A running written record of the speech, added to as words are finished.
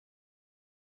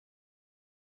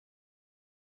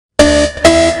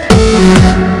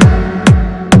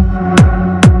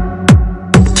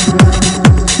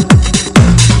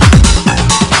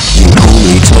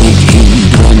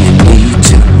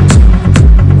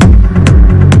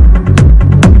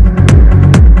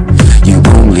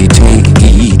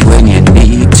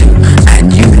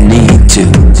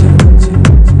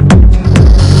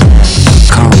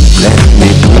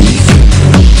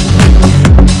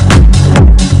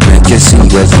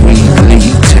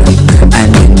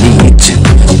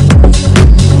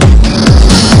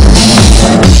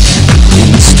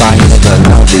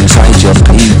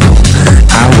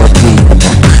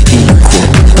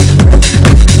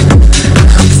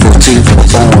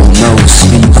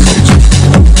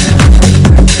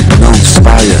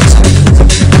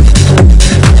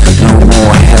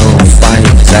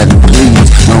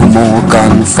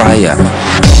Surabaya.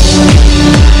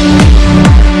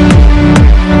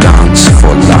 Dance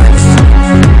for life.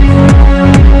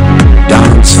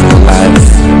 Dance for life.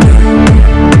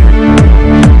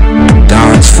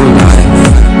 Dance for life.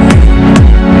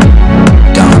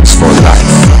 Dance for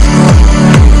life.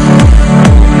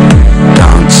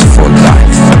 Dance for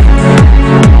life.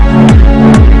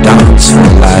 Dance for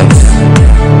life.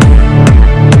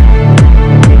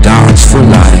 Dance for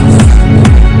life.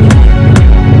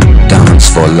 Dance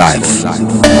for life.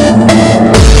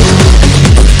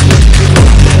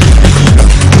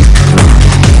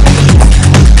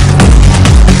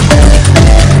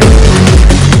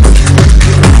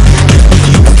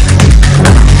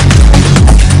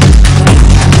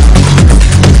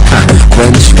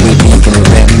 Quench with people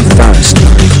them first.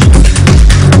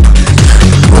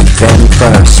 Put them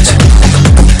first.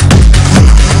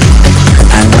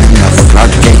 And when the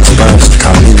floodgates burst,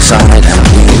 come inside and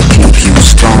we'll keep you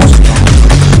strong.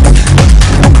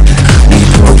 We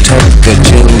protect the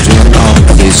children of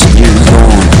this new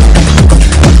dawn.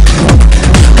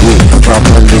 We're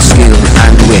properly skilled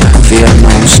and we fear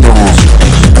no storm.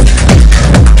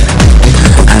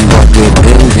 And what we're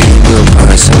building will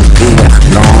persevere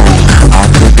long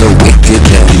after the wicked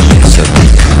and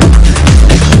disappear.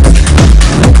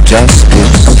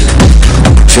 Justice,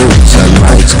 truth and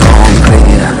rights gone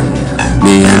clear.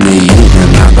 Me and the youth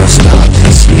will never stop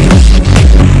this year.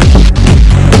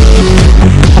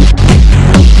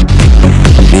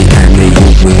 Me and the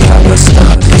youth will never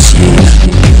stop this year.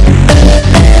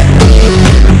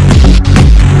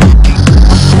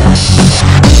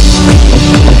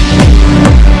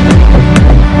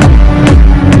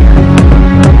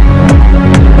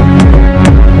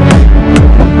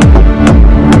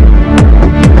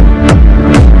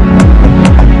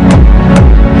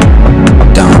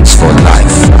 Dance for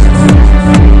life.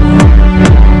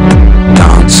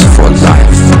 Dance for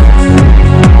life.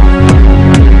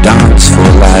 Dance for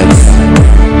life.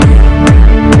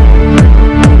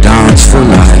 Dance for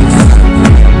life.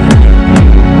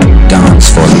 Dance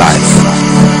for life.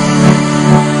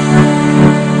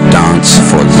 Dance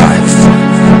for life.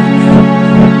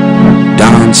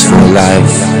 Dance for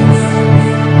life.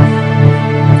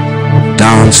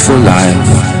 Dance for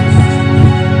life.